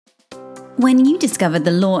When you discovered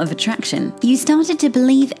the law of attraction, you started to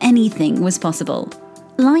believe anything was possible.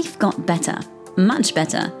 Life got better, much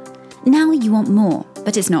better. Now you want more,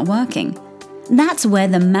 but it's not working. That's where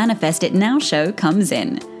the Manifest It Now show comes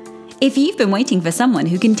in. If you've been waiting for someone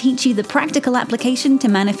who can teach you the practical application to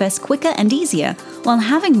manifest quicker and easier while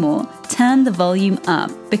having more, turn the volume up,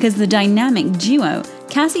 because the dynamic duo,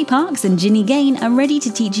 Cassie Parks and Ginny Gain, are ready to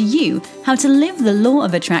teach you how to live the law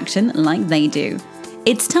of attraction like they do.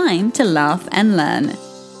 It's time to laugh and learn.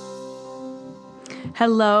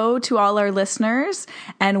 Hello to all our listeners,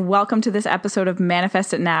 and welcome to this episode of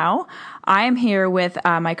Manifest It Now. I am here with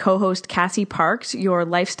my co-host Cassie Parks, your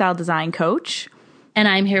lifestyle design coach. And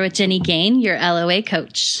I'm here with Ginny Gain, your LOA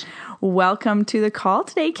coach. Welcome to the call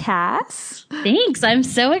today, Cass. Thanks. I'm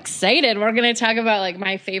so excited. We're going to talk about like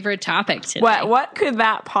my favorite topic today. What could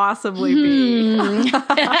that possibly be?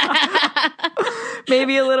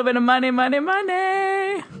 Maybe a little bit of money. Yeah.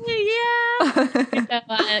 You know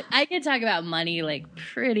what? I could talk about money like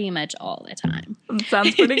pretty much all the time.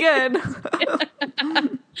 Sounds pretty good.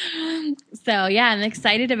 So yeah, I'm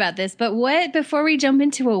excited about this. But before we jump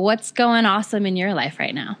into it, what's going awesome in your life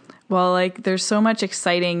right now? Well, there's so much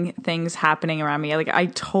exciting things happening around me. I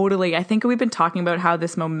think we've been talking about how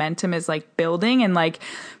this momentum is building and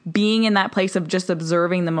being in that place of just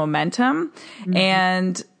observing the momentum. Mm-hmm.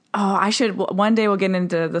 And one day we'll get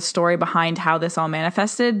into the story behind how this all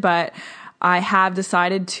manifested, but I have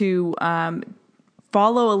decided to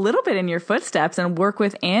follow a little bit in your footsteps and work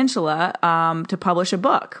with Angela to publish a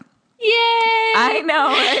book. Yay! I know,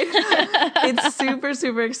 right? It's super,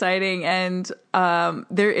 super exciting. And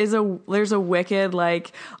there's a wicked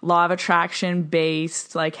law of attraction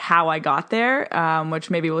based how I got there, which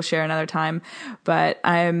maybe we'll share another time. But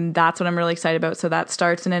that's what I'm really excited about. So that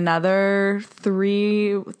starts in another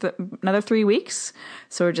 3 weeks.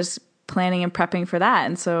 So we're just planning and prepping for that.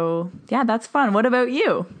 And so yeah, that's fun. What about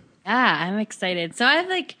you? Yeah, I'm excited. So I have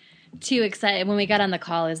too excited. When we got on the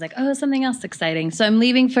call, I was like, something else exciting. So I'm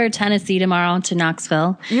leaving for Tennessee tomorrow to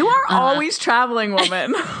Knoxville. You are always traveling,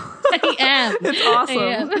 woman. I am. It's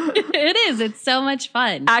awesome. It is. It's so much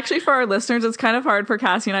fun. Actually, for our listeners, it's kind of hard for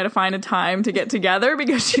Cassie and I to find a time to get together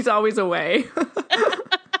because she's always away.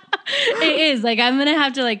 It is. I'm going to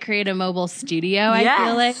have to create a mobile studio, I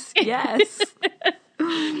feel like. Yes.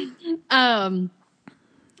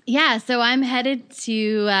 Yeah, so I'm headed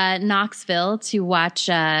to Knoxville to watch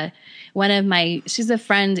she's a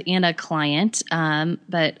friend and a client,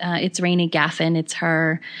 but it's Rainey Gaffin. It's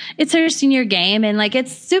her senior game. And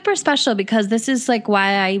it's super special because this is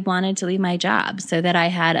why I wanted to leave my job, so that I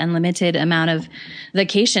had unlimited amount of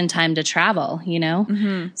vacation time to travel,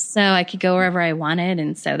 Mm-hmm. so I could go wherever I wanted.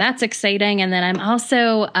 And so that's exciting. And then I'm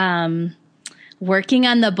also working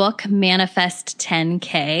on the book Manifest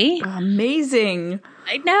 10K. Amazing.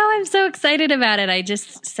 I know. I'm so excited about it. I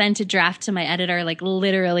just sent a draft to my editor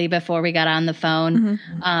literally before we got on the phone.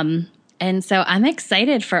 Mm-hmm. And so I'm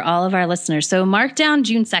excited for all of our listeners. So mark down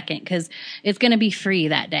June 2nd because it's going to be free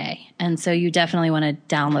that day. And so you definitely want to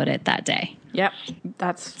download it that day. Yep,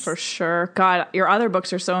 that's for sure. God, your other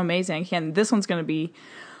books are so amazing. And this one's going to be...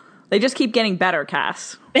 They just keep getting better,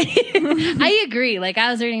 Cass. I agree. I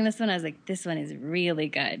was reading this one, I was like, this one is really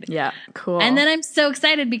good. Yeah, cool. And then I'm so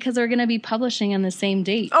excited because we're going to be publishing on the same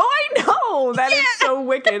date. Oh, I know. That is so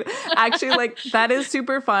wicked. Actually, that is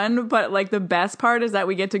super fun. But, the best part is that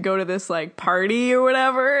we get to go to this, party or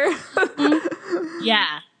whatever. Mm-hmm.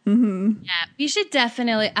 Yeah. Mm-hmm. Yeah, we should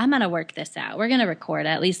definitely. I'm gonna work this out. We're gonna record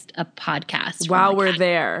at least a podcast while we're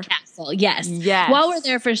there. Castle, yes. While we're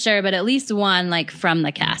there for sure, but at least one from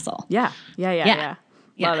the castle. Yeah.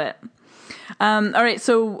 Love it. All right,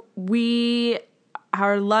 so we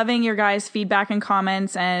are loving your guys' feedback and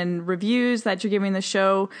comments and reviews that you're giving the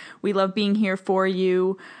show. We love being here for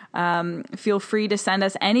you. Feel free to send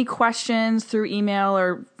us any questions through email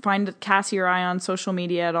or find Cassie or I on social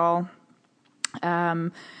media at all.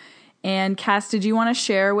 And Cass, did you want to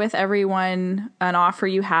share with everyone an offer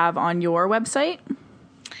you have on your website?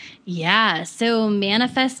 Yeah. So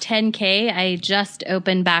Manifest 10K, I just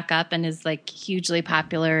opened back up and is hugely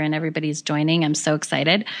popular and everybody's joining. I'm so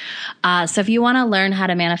excited. So if you want to learn how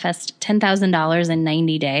to manifest $10,000 in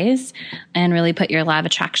 90 days and really put your law of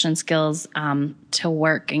attraction skills to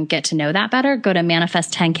work and get to know that better, go to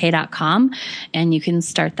manifest10k.com and you can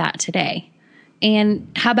start that today.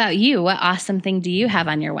 And how about you? What awesome thing do you have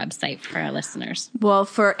on your website for our listeners? Well,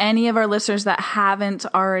 for any of our listeners that haven't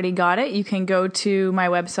already got it, you can go to my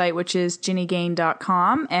website, which is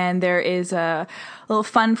ginnygain.com. And there is a little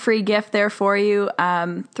fun free gift there for you.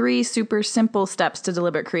 3 super simple steps to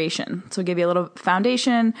deliberate creation. So give you a little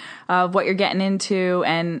foundation of what you're getting into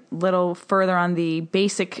and little further on the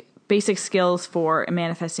basic basic skills for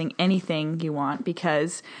manifesting anything you want,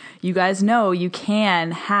 because you guys know you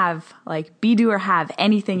can have, like, be, do, or have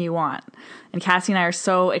anything you want. And Cassie and I are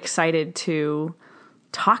so excited to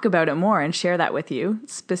talk about it more and share that with you,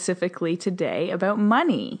 specifically today about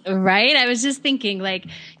money. Right? I was just thinking, like,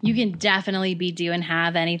 you can definitely be, do, and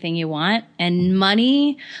have anything you want. And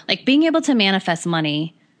money, like being able to manifest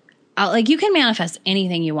money, like you can manifest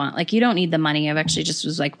anything you want. Like you don't need the money. I've actually just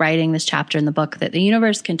was like writing this chapter in the book that the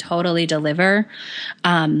universe can totally deliver,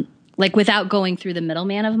 like without going through the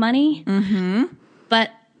middleman of money. Mm-hmm. But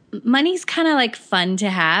money's kind of like fun to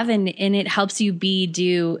have, and it helps you be,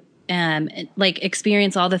 do, like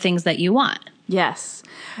experience all the things that you want. Yes.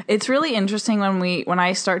 It's really interesting when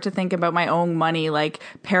I start to think about my own money, like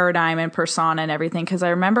paradigm and persona and everything. Cause I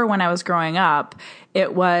remember when I was growing up,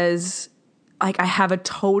 it was like, I have a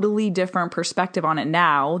totally different perspective on it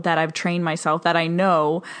now that I've trained myself, that I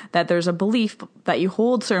know that there's a belief that you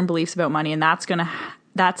hold certain beliefs about money, and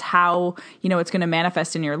that's how, you know, it's going to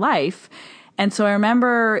manifest in your life. And so I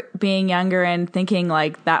remember being younger and thinking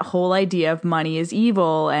like that whole idea of money is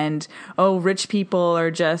evil, and, oh, rich people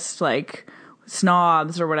are just like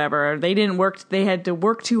snobs or whatever. They had to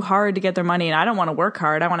work too hard to get their money, and I don't want to work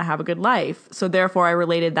hard. I want to have a good life. So therefore I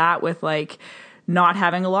related that with like not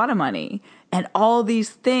having a lot of money. And all these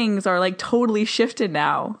things are like totally shifted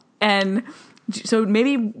now. And so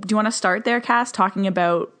maybe, do you want to start there, Cass, talking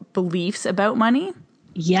about beliefs about money?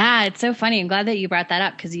 Yeah, it's so funny. I'm glad that you brought that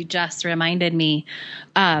up because you just reminded me.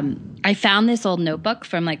 I found this old notebook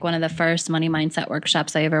from like one of the first money mindset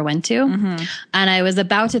workshops I ever went to. Mm-hmm. And I was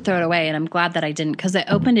about to throw it away, and I'm glad that I didn't, because I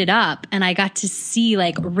opened it up and I got to see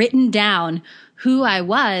like written down who I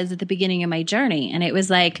was at the beginning of my journey. And it was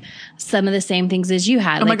like some of the same things as you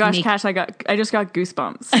had. Oh like my gosh, Cash, I just got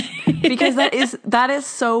goosebumps because that is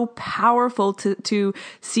so powerful to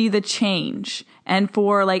see the change, and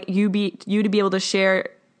for like you to be able to share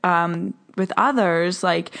with others,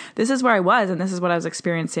 like, this is where I was and this is what I was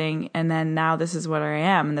experiencing, and then now this is what I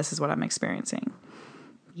am and this is what I'm experiencing.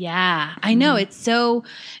 Yeah, I know. It's so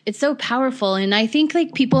powerful. And I think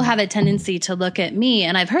like people have a tendency to look at me,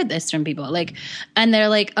 and I've heard this from people, like, and they're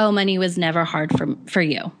like, oh, money was never hard for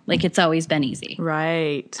you. Like, it's always been easy.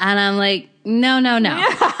 Right. And I'm like, no. No,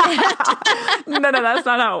 that's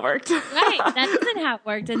not how it worked. Right. That isn't how it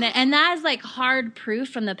worked. And that is like hard proof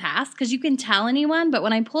from the past, because you can tell anyone. But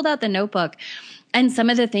when I pulled out the notebook, and some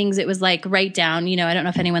of the things, it was like, write down, you know, I don't know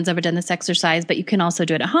if anyone's ever done this exercise, but you can also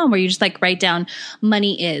do it at home, where you just like write down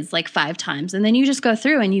money is like 5 times. And then you just go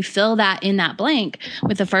through and you fill that in that blank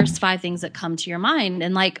with the first 5 things that come to your mind.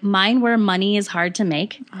 And like mine were money is hard to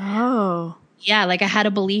make. Oh. Yeah. Like I had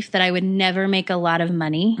a belief that I would never make a lot of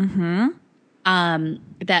money. Mm-hmm.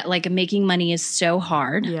 That like making money is so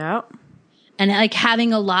hard. Yep. And like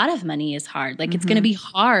having a lot of money is hard. Like it's going to be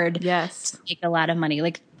hard yes. to make a lot of money.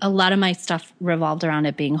 Like a lot of my stuff revolved around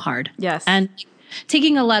it being hard. Yes. And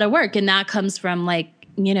taking a lot of work. And that comes from like,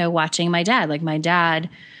 you know, watching my dad. Like my dad,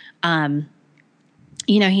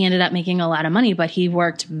 you know, he ended up making a lot of money, but he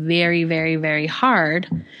worked very, very, very hard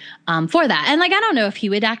for that. And like, I don't know if he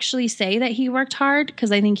would actually say that he worked hard,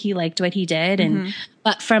 because I think he liked what he did. And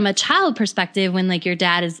but from a child perspective, when like your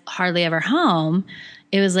dad is hardly ever home,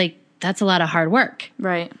 it was like, that's a lot of hard work.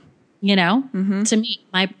 Right. You know, to me,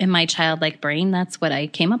 in my childlike brain, that's what I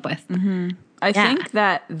came up with. Mm-hmm. I think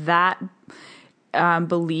that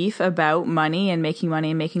belief about money and making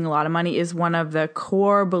a lot of money is one of the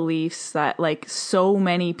core beliefs that like so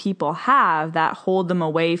many people have that hold them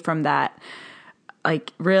away from that,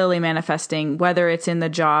 like really manifesting, whether it's in the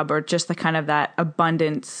job or just the kind of that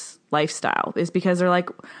abundance lifestyle, is because they're like,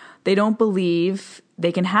 they don't believe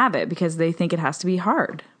they can have it because they think it has to be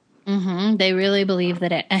hard. Mm-hmm. They really believe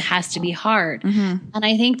that it has to be hard. Mm-hmm. And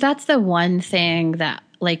I think that's the one thing that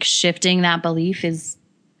like shifting that belief is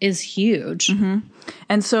huge. Mm-hmm.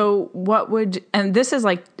 And so and this is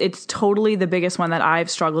like, it's totally the biggest one that I've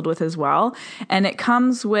struggled with as well. And it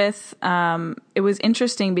comes with, it was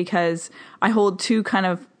interesting because I hold 2 kind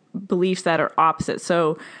of beliefs that are opposite.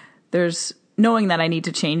 So there's knowing that I need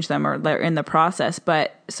to change them, or they're in the process.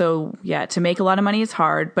 But so yeah, to make a lot of money is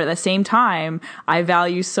hard, but at the same time, I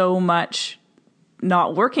value so much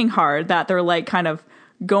not working hard that they're like kind of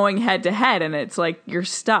going head to head, and it's like you're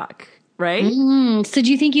stuck, right? Mm-hmm. So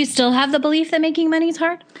do you think you still have the belief that making money is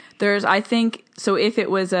hard? I think, so if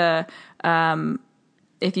it was if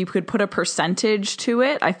you could put a percentage to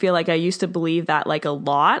it, I feel like I used to believe that like a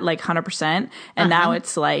lot, like 100%, and now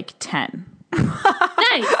it's like 10.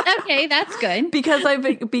 Nice. Okay, that's good. Because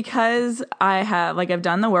I have like, I've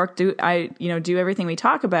done the work, do everything we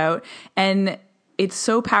talk about, and it's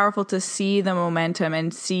so powerful to see the momentum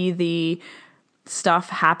and see stuff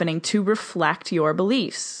happening to reflect your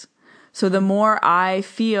beliefs. So the more I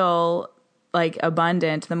feel like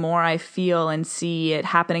abundant, the more I feel and see it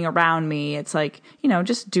happening around me. It's like,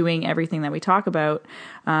 just doing everything that we talk about.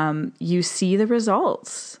 You see the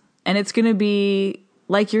results, and it's going to be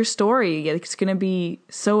like your story. It's going to be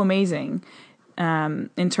so amazing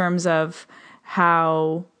in terms of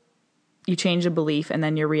how you change a belief and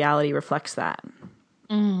then your reality reflects that.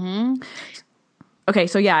 Mm-hmm. Okay,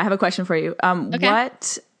 so I have a question for you. Okay.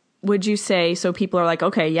 What would you say, so people are like,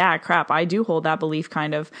 okay, yeah, crap, I do hold that belief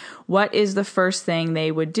kind of. What is the first thing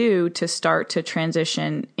they would do to start to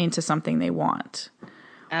transition into something they want? Oh,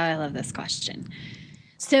 I love this question.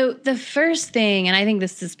 So the first thing, and I think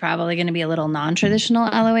this is probably going to be a little non-traditional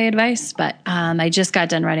LOA advice, but I just got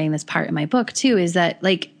done writing this part in my book too, is that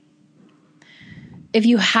like, if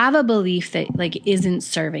you have a belief that like isn't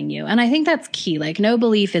serving you, and I think that's key, like no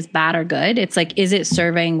belief is bad or good. It's like, is it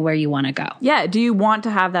serving where you want to go? Yeah. Do you want to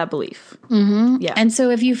have that belief? Mm-hmm. Yeah. And so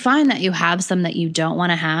if you find that you have some that you don't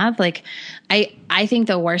want to have, like I think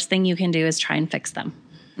the worst thing you can do is try and fix them.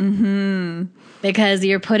 Mm-hmm. Because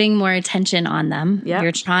you're putting more attention on them. Yep.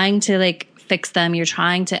 You're trying to like fix them. You're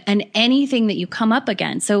trying to, and anything that you come up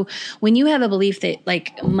against. So when you have a belief that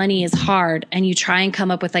like money is hard and you try and come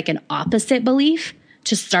up with like an opposite belief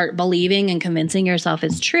to start believing and convincing yourself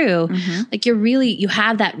is true, like you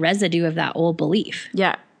have that residue of that old belief.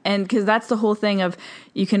 Yeah. And because that's the whole thing of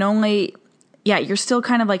you can only, you're still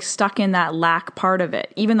kind of like stuck in that lack part of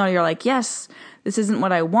it, even though you're like, yes, this isn't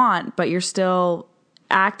what I want, but you're still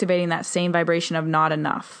activating that same vibration of not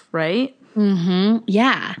enough, right? Mm-hmm.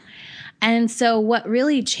 Yeah. And so what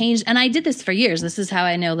really changed, and I did this for years. This is how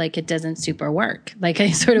I know like it doesn't super work. Like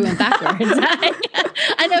I sort of went backwards.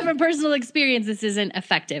 I know from personal experience this isn't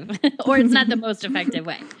effective or it's not the most effective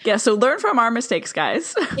way. Yeah, so learn from our mistakes,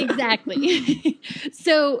 guys. Exactly.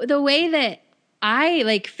 So the way that I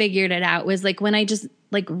like figured it out was like when I just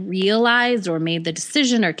like realized or made the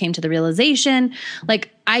decision or came to the realization,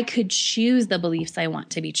 like I could choose the beliefs I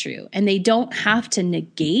want to be true, and they don't have to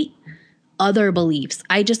negate other beliefs.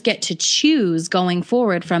 I just get to choose going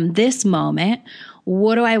forward from this moment,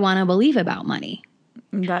 what do I want to believe about money?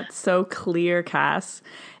 That's so clear, Cass.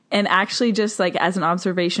 And actually just like as an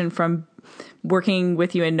observation from working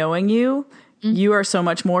with you and knowing you, you are so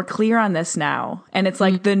much more clear on this now. And it's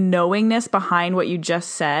like the knowingness behind what you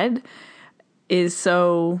just said is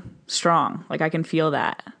so strong. Like I can feel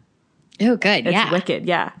that. Oh, good. It's wicked.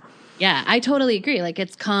 Yeah. Yeah, I totally agree. Like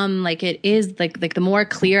it's come, like it is like the more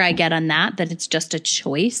clear I get on that it's just a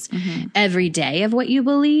choice every day of what you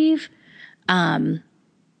believe.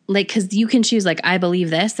 Like, cause you can choose like, I believe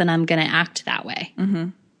this and I'm going to act that way.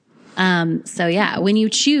 So yeah, when you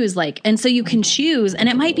choose like, and so you can choose, and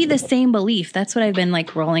it might be the same belief. That's what I've been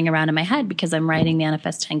like rolling around in my head because I'm writing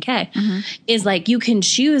Manifest 10K is like, you can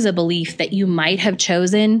choose a belief that you might have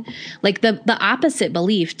chosen. Like the opposite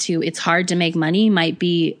belief to it's hard to make money might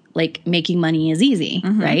be like making money is easy,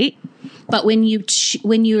 right? But when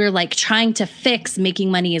you're like trying to fix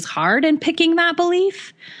making money is hard and picking that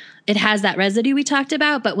belief, it has that residue we talked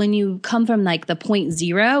about. But when you come from like the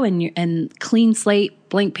 0.0 and clean slate,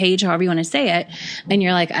 blank page, however you want to say it, and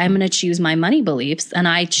you're like, I'm going to choose my money beliefs and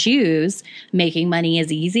I choose making money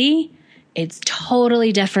is easy, it's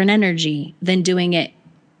totally different energy than doing it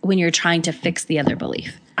when you're trying to fix the other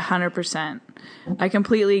belief. 100%. I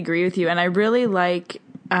completely agree with you. And I really like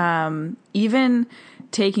even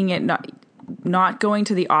taking it, not going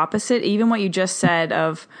to the opposite, even what you just said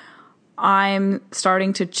of, I'm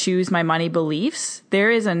starting to choose my money beliefs.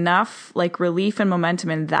 There is enough like relief and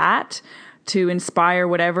momentum in that to inspire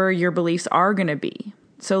whatever your beliefs are going to be.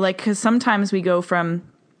 So like, cause sometimes we go from,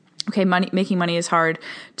 okay, making money is hard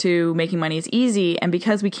to making money is easy. And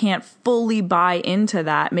because we can't fully buy into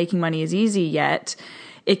that making money is easy yet,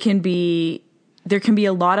 there can be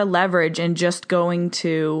a lot of leverage in just going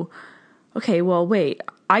to, okay, well, wait,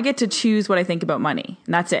 I get to choose what I think about money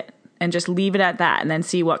and that's it. And just leave it at that and then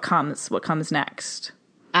see what comes next.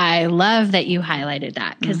 I love that you highlighted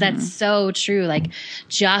that because that's so true. Like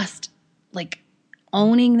just like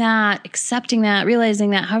owning that, accepting that, realizing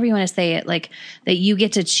that, however you want to say it, like that you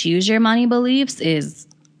get to choose your money beliefs is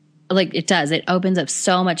like it does. It opens up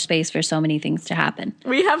so much space for so many things to happen.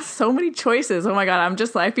 We have so many choices. Oh my God.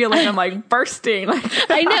 I feel like I'm like bursting. Like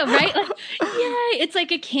I know, right? Like, yeah, it's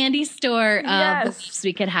like a candy store of beliefs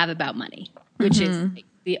we could have about money, which is like,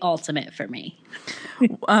 the ultimate for me.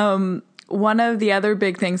 One of the other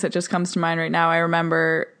big things that just comes to mind right now, I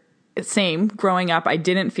remember growing up, I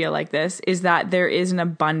didn't feel like this, is that there is an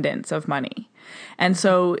abundance of money. And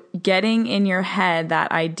so getting in your head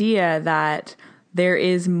that idea that there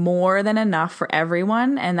is more than enough for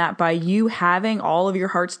everyone, and that by you having all of your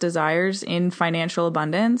heart's desires in financial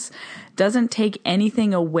abundance doesn't take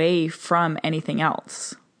anything away from anything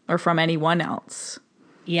else or from anyone else.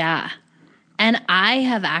 Yeah. And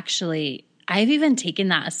I've even taken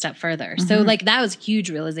that a step further. So like that was a huge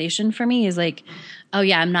realization for me, is like, oh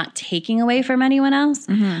yeah, I'm not taking away from anyone else.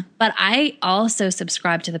 But I also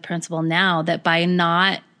subscribe to the principle now that by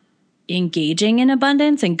not engaging in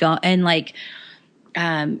abundance and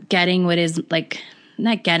getting what is like,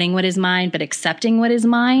 not getting what is mine, but accepting what is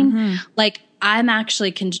mine. Like I'm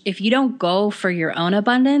actually, if you don't go for your own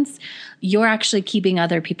abundance, you're actually keeping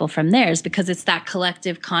other people from theirs, because it's that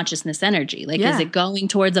collective consciousness energy. Like, is it going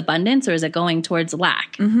towards abundance or is it going towards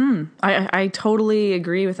lack? I totally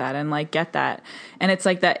agree with that and like get that. And it's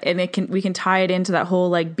like that, and we can tie it into that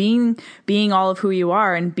whole like being all of who you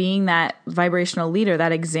are and being that vibrational leader,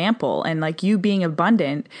 that example, and like you being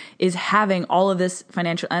abundant is having all of this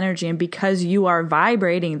financial energy. And because you are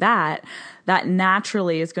vibrating that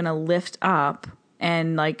naturally is going to lift up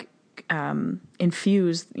and like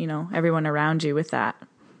infuse, everyone around you with that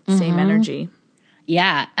same energy.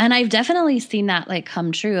 Yeah. And I've definitely seen that like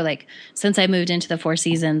come true. Like since I moved into the Four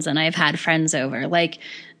Seasons and I've had friends over, like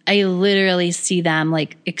I literally see them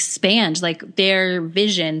like expand, like their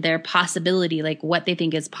vision, their possibility, like what they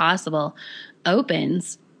think is possible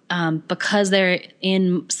opens because they're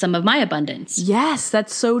in some of my abundance. Yes,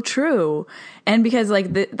 that's so true. And because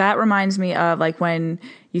like that reminds me of like when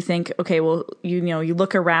you think, okay, well, you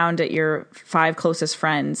look around at your 5 closest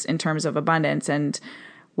friends in terms of abundance and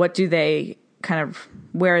what do they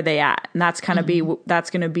where are they at? And that's that's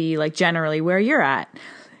going to be like generally where you're at.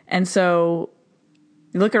 And so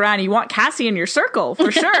you look around, you want Cassie in your circle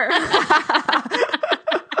for sure.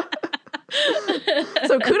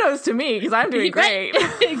 So kudos to me because I'm doing great.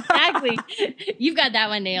 Exactly. You've got that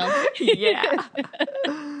one nailed. Yeah.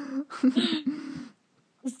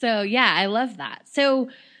 So yeah, I love that. So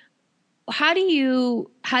how did you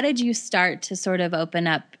start to sort of open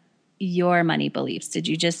up your money beliefs? Did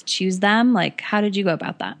you just choose them? Like, how did you go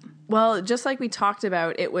about that? Well, just like we talked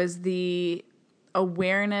about, it was the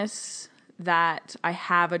awareness that I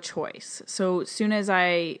have a choice. So as soon as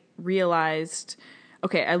I realized,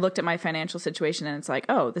 okay, I looked at my financial situation and it's like,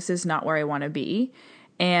 oh, this is not where I want to be.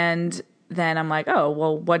 And then I'm like, oh,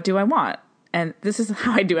 well, what do I want? And this is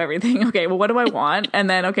how I do everything. Okay, well, what do I want? And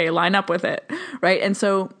then, okay, line up with it, right? And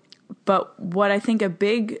so, but what I think a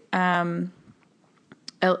big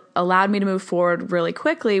allowed me to move forward really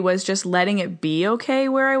quickly was just letting it be okay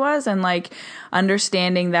where I was and like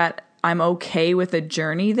understanding that I'm okay with the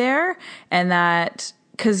journey there. And that,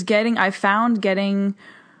 because I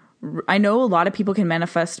know a lot of people can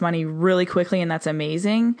manifest money really quickly and that's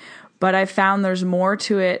amazing, but I found there's more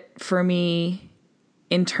to it for me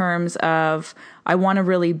in terms of I want to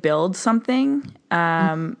really build something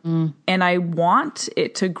and I want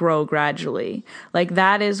it to grow gradually. Like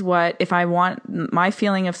that is what, if I want my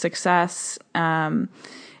feeling of success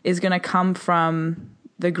is going to come from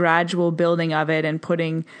the gradual building of it and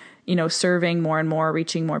putting, serving more and more,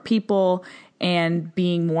 reaching more people and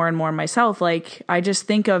being more and more myself. Like I just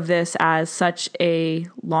think of this as such a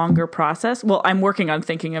longer process. Well, I'm working on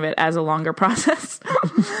thinking of it as a longer process.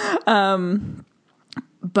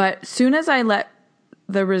 But soon as I let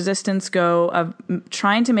the resistance go of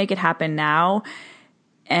trying to make it happen now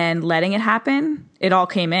and letting it happen, it all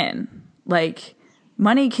came in. Like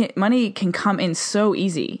money can come in so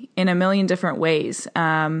easy in a million different ways.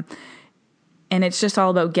 And it's just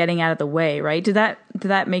all about getting out of the way, right? Did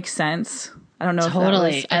that make sense? I don't know.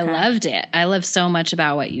 Totally. If that was, okay. I loved it. I love so much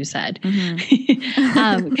about what you said. Because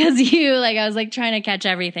I was like trying to catch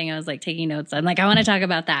everything. I was like taking notes. I'm like, I want to talk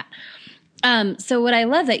about that. So what I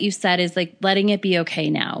love that you said is like letting it be okay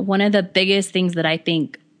now. One of the biggest things that I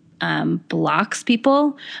think blocks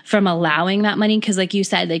people from allowing that money, because like you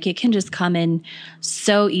said, like it can just come in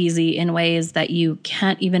so easy in ways that you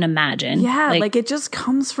can't even imagine. Yeah, like it just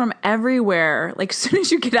comes from everywhere. Like as soon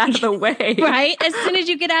as you get out of the way. Right? As soon as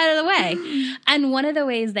you get out of the way. And one of the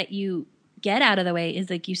ways that you get out of the way is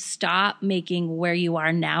like you stop making where you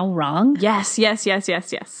are now wrong. Yes. Yeah,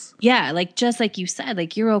 like just like you said,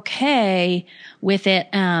 like you're okay with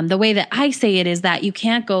it. The way that I say it is that you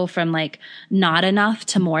can't go from like not enough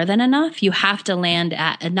to more than enough. You have to land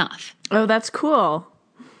at enough. Oh, that's cool.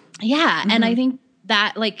 Yeah, and I think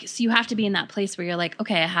that like so you have to be in that place where you're like,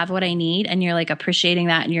 okay, I have what I need, and you're like appreciating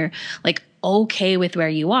that, and you're like okay with where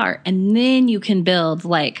you are, and then you can build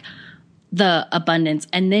like the abundance,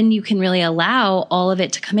 and then you can really allow all of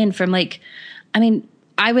it to come in from like, I mean,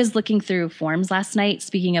 I was looking through forms last night,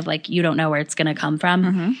 speaking of like, you don't know where it's going to come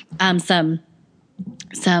from. Some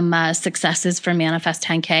successes for Manifest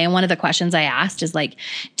 10K. And one of the questions I asked is like,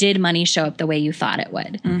 did money show up the way you thought it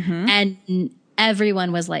would? And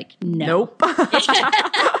everyone was like, no. Nope.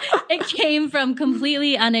 It came from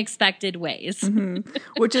completely unexpected ways.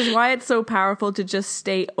 Which is why it's so powerful to just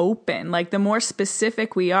stay open. Like the more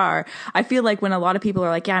specific we are, I feel like when a lot of people are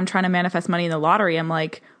like, yeah, I'm trying to manifest money in the lottery, I'm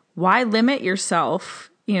like, why limit yourself,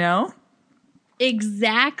 you know?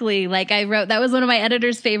 Exactly. Like I wrote, that was one of my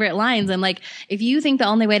editor's favorite lines. I'm like, if you think the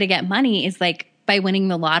only way to get money is like by winning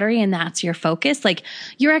the lottery and that's your focus, like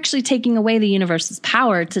you're actually taking away the universe's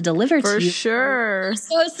power to deliver to you. For sure.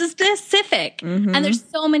 So it's specific. And there's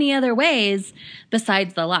so many other ways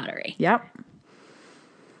besides the lottery. Yep.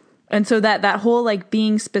 And so that whole like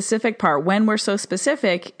being specific part, when we're so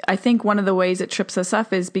specific, I think one of the ways it trips us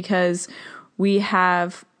up is because we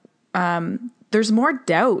have, there's more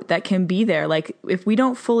doubt that can be there. Like if we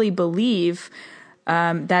don't fully believe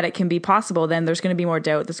that it can be possible, then there's going to be more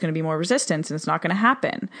doubt, there's going to be more resistance, and it's not going to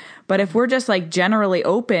happen. But if we're just like generally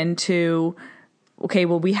open to, okay,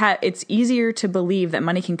 well, it's easier to believe that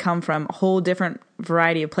money can come from a whole different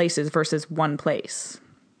variety of places versus one place.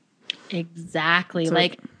 Exactly. So,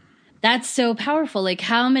 like that's so powerful. Like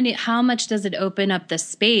how much does it open up the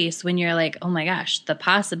space when you're like, oh my gosh, the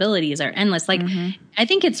possibilities are endless. Like I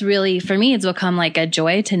think it's really, for me, it's become like a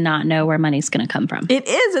joy to not know where money's going to come from. It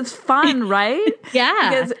is. It's fun, right?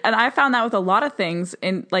 Yeah. And I found that with a lot of things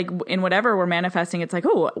in whatever we're manifesting, it's like,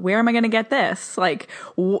 oh, where am I going to get this? Like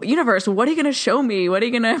universe, what are you going to show me? What are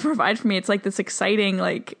you going to provide for me? It's like this exciting,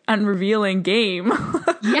 like unrevealing game.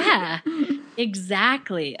 Yeah.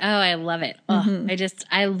 Exactly. Oh, I love it. Oh,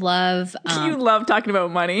 I love. You love talking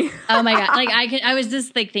about money. Oh my God. Like I was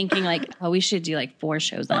just like thinking like, oh, we should do like 4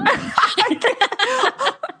 shows on money.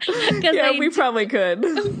 Yeah, we probably could.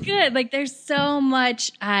 Good. Like there's so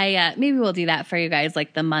much. Maybe we'll do that for you guys.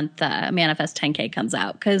 Like the month Manifest 10K comes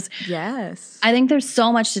out. Cause yes, I think there's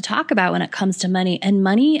so much to talk about when it comes to money, and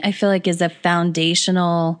money I feel like is a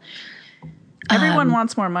foundational. Everyone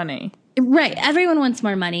wants more money. Right. Everyone wants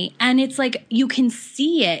more money. And it's like you can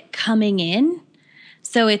see it coming in.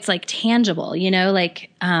 So it's like tangible, you know,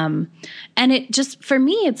 like, and it just, for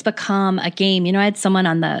me, it's become a game. You know, I had someone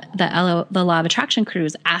on the Law of Attraction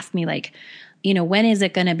cruise ask me like, you know, when is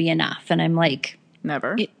it going to be enough? And I'm like,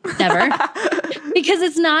 never. Never. Because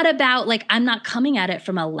it's not about like, I'm not coming at it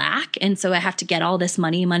from a lack. And so I have to get all this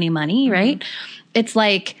money, right? It's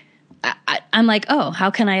like, I'm like, oh, how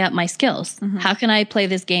can I up my skills? How can I play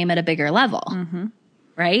this game at a bigger level?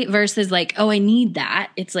 Right? Versus like, oh, I need that.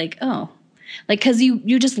 It's like, oh, like, because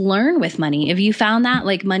you just learn with money. If you found that,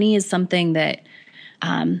 like, money is something that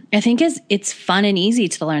I think it's fun and easy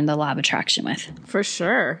to learn the law of attraction with. For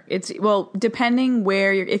sure. It's, well, depending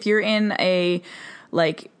where if you're in a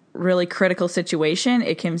like really critical situation,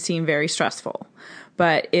 it can seem very stressful.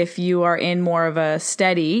 But if you are in more of a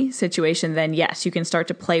steady situation, then yes, you can start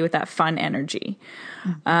to play with that fun energy.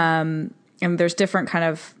 And there's different kind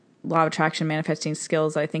of law of attraction manifesting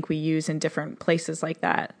skills that I think we use in different places like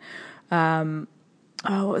that. What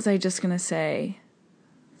was I just going to say?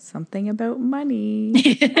 Something about money.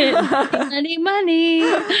 money.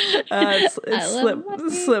 It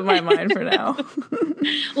slipped my mind for now.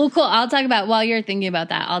 Well, cool. I'll talk about, while you're thinking about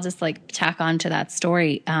that, I'll just like tack on to that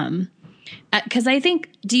story. Because I think,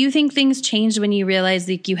 do you think things changed when you realized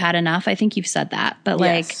like you had enough? I think you've said that, but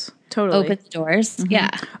like, yes, totally open the doors. Yeah.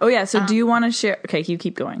 Oh yeah. So do you want to share? Okay, you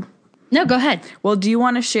keep going. No, go ahead. Well, do you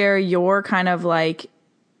want to share your kind of like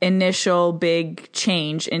initial big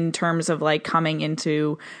change in terms of like coming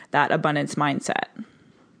into that abundance mindset?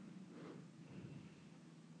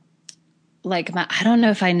 Like, I don't know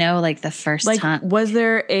if I know like the first time. Was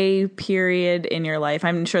there a period in your life?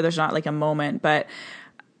 I'm sure there's not like a moment, but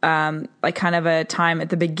like kind of a time at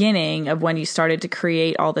the beginning of when you started to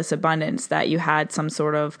create all this abundance that you had some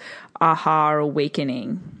sort of aha or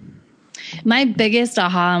awakening? My biggest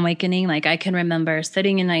aha awakening, like I can remember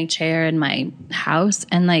sitting in my chair in my house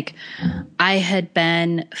and like I had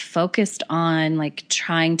been focused on like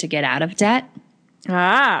trying to get out of debt.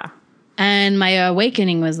 And my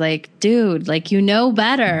awakening was like, dude, like, you know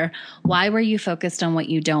better. Why were you focused on what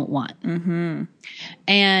you don't want?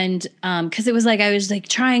 And because it was like I was like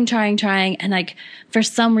trying. And like for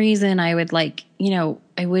some reason I would like, you know,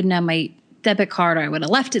 I wouldn't have my debit card, or I would have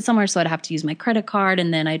left it somewhere. So I'd have to use my credit card,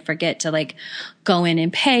 and then I'd forget to like go in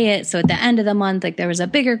and pay it. So at the end of the month, like there was a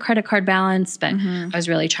bigger credit card balance, but I was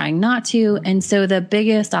really trying not to. And so the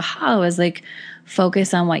biggest aha was like,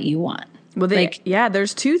 focus on what you want. Well,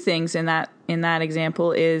 there's two things in that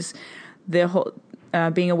example is the whole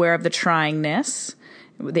being aware of the tryingness,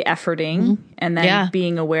 the efforting, and then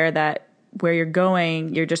being aware that where you're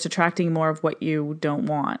going, you're just attracting more of what you don't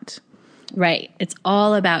want. Right. It's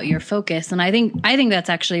all about your focus. And I think that's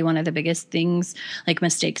actually one of the biggest things, like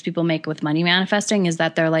mistakes people make with money manifesting, is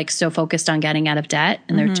that they're like so focused on getting out of debt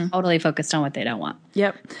and they're totally focused on what they don't want.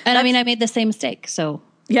 Yep. And I mean, I made the same mistake. So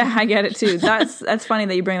yeah, I get it too. That's funny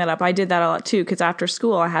that you bring that up. I did that a lot too, because after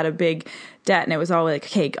school I had a big debt and it was all like,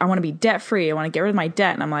 okay, I want to be debt free. I want to get rid of my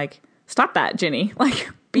debt. And I'm like, stop that, Ginny. Like,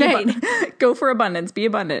 go for abundance, be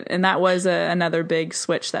abundant. And that was another big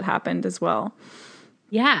switch that happened as well.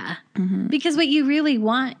 Yeah. Because what you really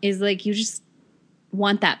want is like, you just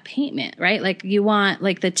want that payment, right? Like you want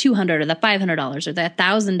like the $200 or the $500 or the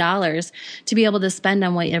 $1,000 to be able to spend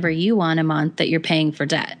on whatever you want a month that you're paying for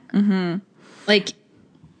debt. Like,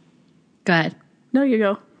 go ahead. No, you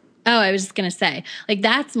go. Oh, I was just going to say, like,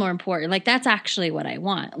 that's more important. Like, that's actually what I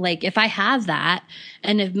want. Like, if I have that,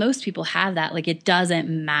 and if most people have that, like, it doesn't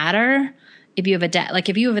matter if you have a debt. Like,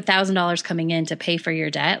 if you have $1,000 coming in to pay for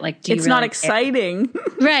your debt, like, do you it's really not exciting.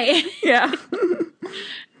 Right. Yeah.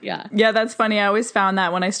 Yeah. Yeah, that's funny. I always found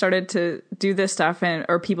that when I started to do this stuff,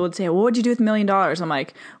 or people would say, well, what'd you do with $1 million? I'm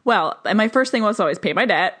like, well, and my first thing was always pay my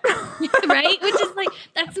debt. Right? Which is like,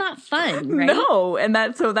 that's not fun, right? No. And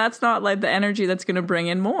that's not like the energy that's going to bring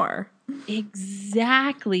in more.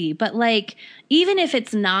 Exactly. But like, even if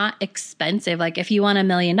it's not expensive, like if you want $1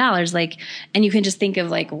 million, like, and you can just think of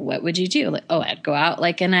like, what would you do? Like, oh, I'd go out,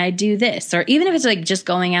 like, and I'd do this. Or even if it's like just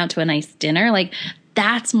going out to a nice dinner, like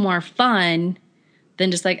that's more fun than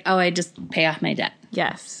just like, oh, I just pay off my debt.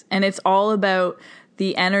 Yes. And it's all about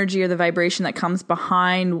the energy or the vibration that comes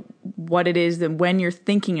behind what it is that when you're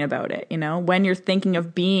thinking about it, when you're thinking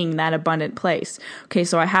of being that abundant place. Okay,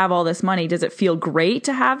 so I have all this money. Does it feel great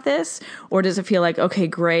to have this? Or does it feel like, okay,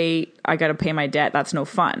 great, I got to pay my debt. That's no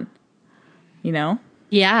fun.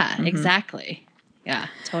 Yeah, exactly. Yeah,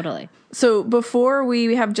 totally. So before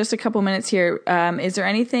we have just a couple minutes here, is there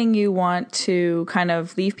anything you want to kind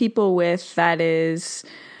of leave people with that is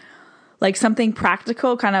like something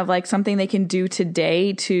practical, kind of like something they can do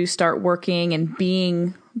today to start working and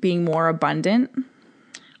being more abundant?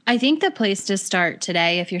 I think the place to start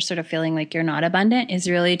today, if you're sort of feeling like you're not abundant, is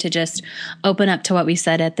really to just open up to what we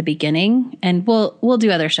said at the beginning. And we'll do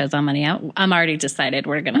other shows on money out. I'm already decided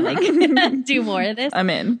we're going to like do more of this. I'm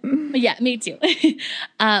in. Yeah, me too.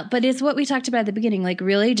 But it's what we talked about at the beginning, like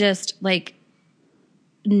really just like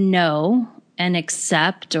know and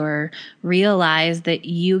accept or realize that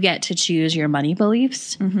you get to choose your money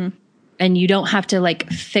beliefs. And you don't have to like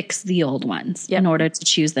fix the old ones in order to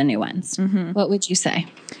choose the new ones. What would you say?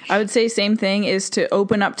 I would say same thing is to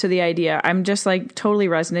open up to the idea. I'm just like totally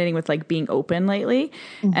resonating with like being open lately.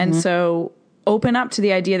 And so open up to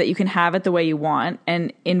the idea that you can have it the way you want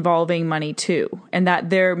and involving money too. And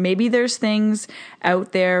that there's things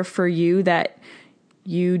out there for you that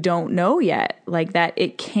you don't know yet, like that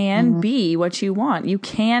it can be what you want. You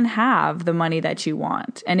can have the money that you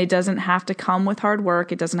want, and it doesn't have to come with hard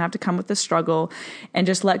work. It doesn't have to come with the struggle, and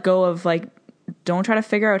just let go of like, don't try to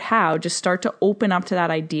figure out how, just start to open up to that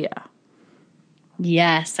idea.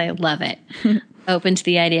 Yes, I love it. Open to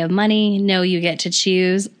the idea of money. Know you get to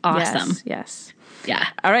choose. Awesome. Yes. Yeah.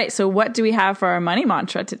 All right. So what do we have for our money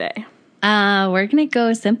mantra today? We're going to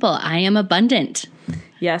go simple. I am abundant.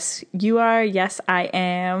 Yes, you are. Yes, I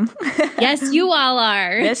am. Yes, you all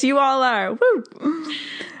are. Yes, you all are. Woo.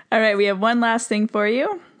 All right, we have one last thing for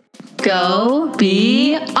you. Go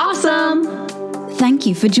be awesome. Thank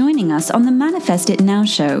you for joining us on the Manifest It Now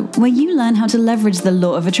show, where you learn how to leverage the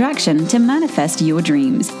law of attraction to manifest your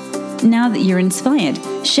dreams. Now that you're inspired,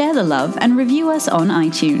 share the love and review us on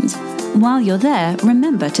iTunes. While you're there,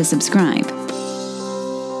 remember to subscribe.